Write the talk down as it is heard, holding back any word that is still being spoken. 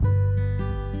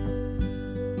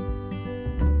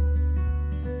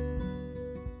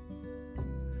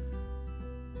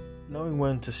knowing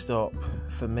when to stop,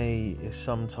 for me, is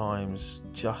sometimes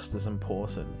just as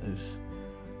important as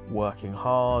working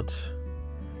hard,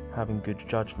 having good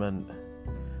judgment,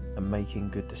 and making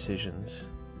good decisions.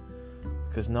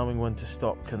 Because knowing when to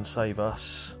stop can save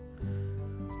us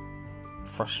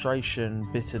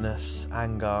frustration, bitterness,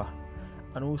 anger,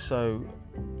 and also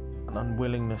an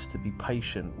unwillingness to be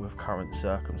patient with current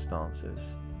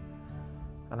circumstances.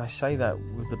 And I say that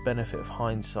with the benefit of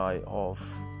hindsight of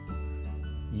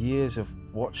years of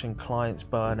watching clients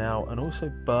burn out and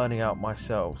also burning out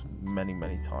myself many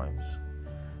times,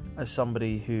 as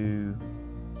somebody who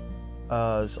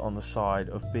errs on the side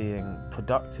of being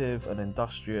productive and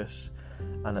industrious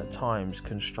and at times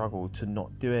can struggle to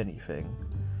not do anything.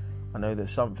 I know that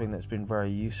something that's been very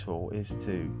useful is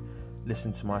to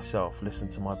listen to myself, listen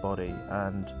to my body,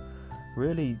 and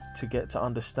really to get to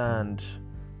understand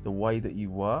the way that you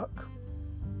work.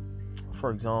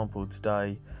 For example,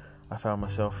 today I found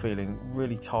myself feeling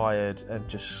really tired and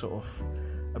just sort of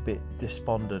a bit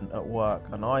despondent at work,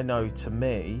 and I know to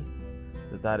me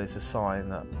that is a sign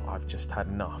that I've just had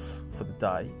enough for the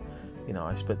day.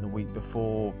 I spent the week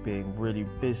before being really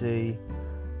busy.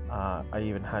 I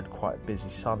even had quite a busy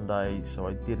Sunday, so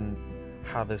I didn't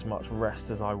have as much rest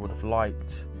as I would have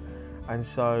liked, and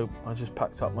so I just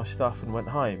packed up my stuff and went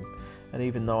home. And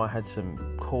even though I had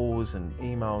some calls and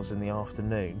emails in the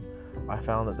afternoon, I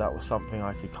found that was something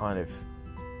I could kind of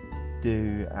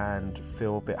do and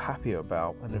feel a bit happier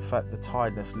about, and in fact the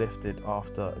tiredness lifted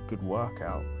after a good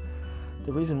workout.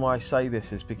 The reason why I say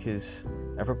this is because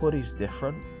everybody's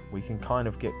different. We can kind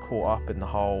of get caught up in the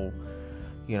whole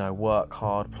work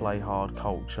hard, play hard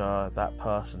culture. That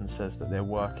person says that they're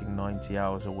working 90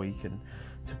 hours a week, and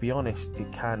to be honest,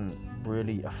 it can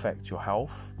really affect your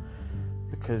health,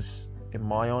 because in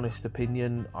my honest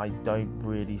opinion, I don't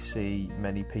really see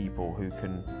many people who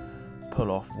can pull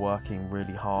off working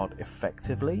really hard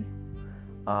effectively.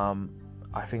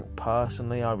 I think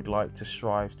personally I would like to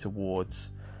strive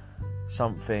towards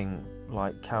something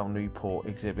like Cal Newport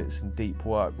exhibits in Deep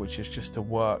Work, which is just to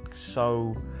work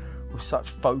with such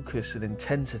focus and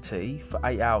intensity for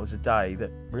 8 hours a day that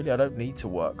really I don't need to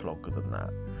work longer than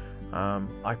that.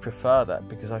 I prefer that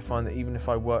because I find that even if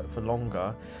I work for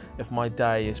longer, if my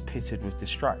day is pitted with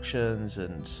distractions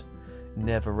and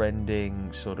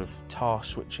never-ending sort of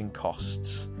task switching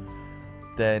costs,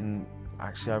 then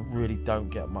actually I really don't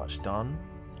get much done.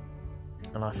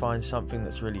 And I find something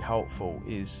that's really helpful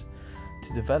is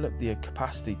to develop the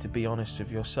capacity to be honest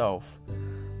with yourself.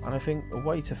 And I think a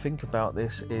way to think about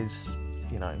this is,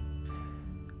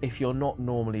 if you're not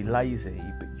normally lazy,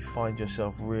 but you find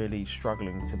yourself really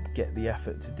struggling to get the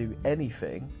effort to do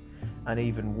anything, and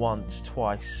even once,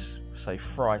 twice, say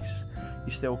thrice,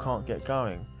 you still can't get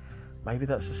going, maybe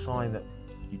that's a sign that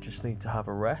you just need to have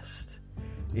a rest.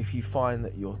 If you find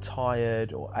that you're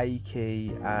tired or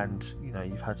achy and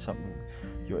you've had something,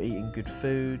 you're eating good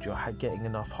food, you're getting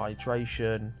enough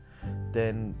hydration,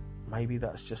 then maybe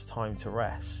that's just time to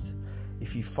rest.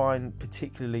 If you find,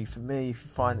 particularly for me, if you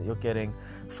find that you're getting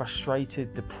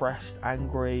frustrated, depressed,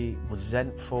 angry,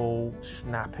 resentful,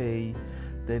 snappy,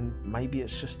 then maybe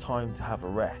it's just time to have a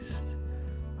rest.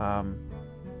 I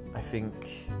think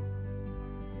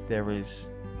there is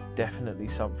definitely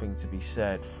something to be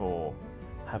said for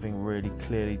having really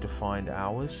clearly defined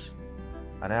hours.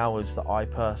 And hours that I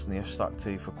personally have stuck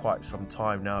to for quite some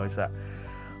time now is that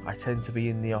I tend to be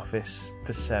in the office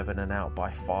for 7 and out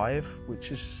by 5,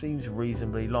 which seems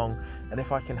reasonably long, and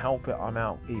if I can help it, I'm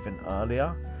out even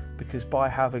earlier, because by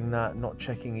having that, not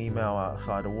checking email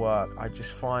outside of work, I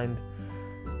just find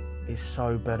is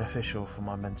so beneficial for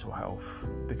my mental health,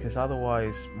 because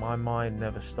otherwise my mind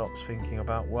never stops thinking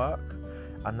about work,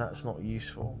 and that's not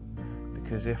useful.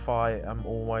 Because if I am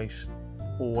always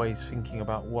thinking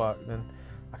about work, then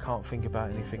I can't think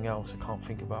about anything else. I can't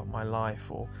think about my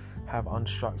life or have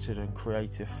unstructured and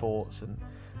creative thoughts,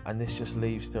 and this just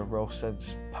leads to a real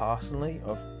sense personally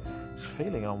of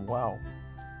feeling unwell,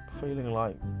 feeling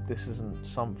like this isn't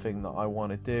something that I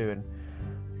want to do,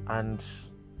 and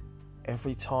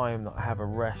every time that I have a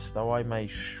rest, though I may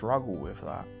struggle with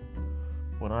that,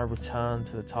 when I return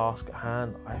to the task at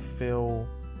hand, I feel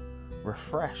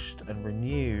refreshed and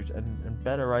renewed and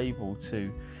better able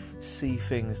to see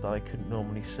things that I couldn't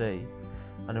normally see.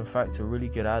 And in fact, a really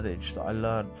good adage that I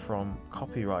learned from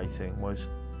copywriting was,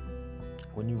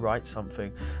 when you write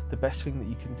something, the best thing that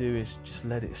you can do is just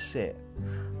let it sit.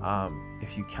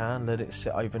 If you can, let it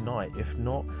sit overnight. If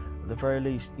not, at the very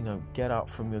least, get up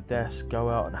from your desk, go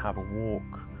out and have a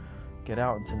walk, get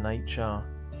out into nature,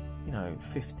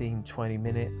 15-20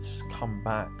 minutes, come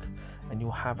back, and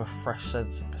you'll have a fresh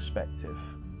sense of perspective.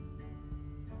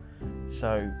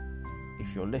 So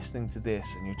if you're listening to this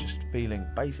and you're just feeling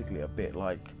basically a bit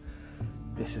like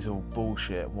this is all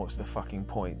bullshit, what's the fucking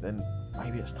point, then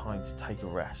maybe it's time to take a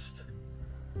rest.